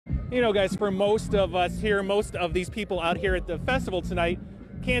You know, guys, for most of us here, most of these people out here at the festival tonight,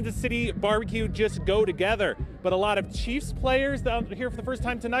 Kansas City barbecue just go together. But a lot of Chiefs players out here for the first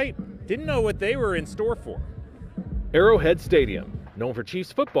time tonight didn't know what they were in store for. Arrowhead Stadium, known for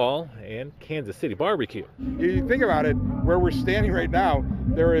Chiefs football and Kansas City barbecue. You think about it, where we're standing right now,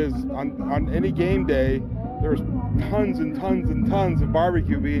 there is, on any game day, there's tons and tons and tons of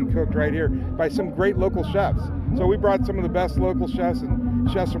barbecue being cooked right here by some great local chefs. So we brought some of the best local chefs and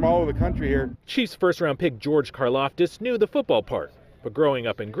chefs from all over the country here. Chiefs first-round pick George Karlaftis knew the football part, but growing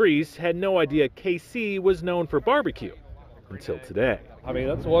up in Greece had no idea KC was known for barbecue until today. I mean,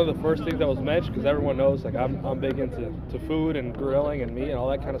 that's one of the first things that was mentioned because everyone knows, like, I'm big into food and grilling and meat and all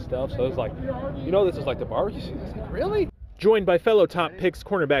that kind of stuff. So it's like, you know, this is like the barbecue scene. It's like, really? Joined by fellow top picks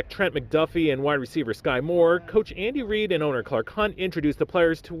cornerback Trent McDuffie and wide receiver Sky Moore, Coach Andy Reid and owner Clark Hunt introduced the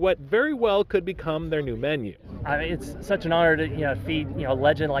players to what very well could become their new menu. I mean, it's such an honor to feed a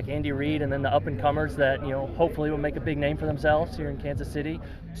legend like Andy Reid and then the up-and-comers that hopefully will make a big name for themselves here in Kansas City.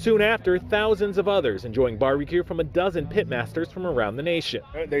 Soon after, thousands of others enjoying barbecue from a dozen pitmasters from around the nation.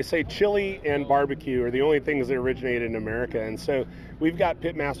 They say chili and barbecue are the only things that originated in America, and so we've got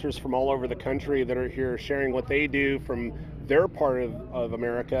pitmasters from all over the country that are here sharing what they do from their part of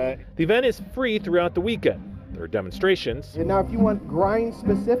America. The event is free throughout the weekend. There are demonstrations. And now if you want grind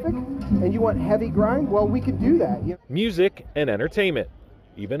specific and you want heavy grind, well, we could do that. Music and entertainment,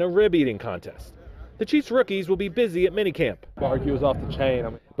 even a rib eating contest. The Chiefs rookies will be busy at minicamp. Barbecue is off the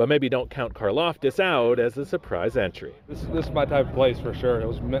chain. But maybe don't count Karlaftis out as a surprise entry. This is my type of place for sure. It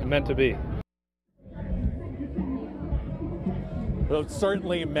was meant to be. Well, it's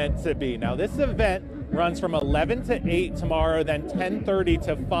certainly meant to be. Now, this event runs from 11 to 8 tomorrow, then 10:30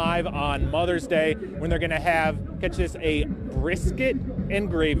 to 5 on Mother's Day, when they're going to have, catch this, a brisket and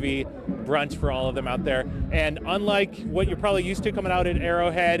gravy brunch for all of them out there. And unlike what you're probably used to coming out at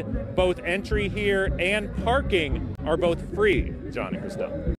Arrowhead, both entry here and parking are both free, John and Christelle.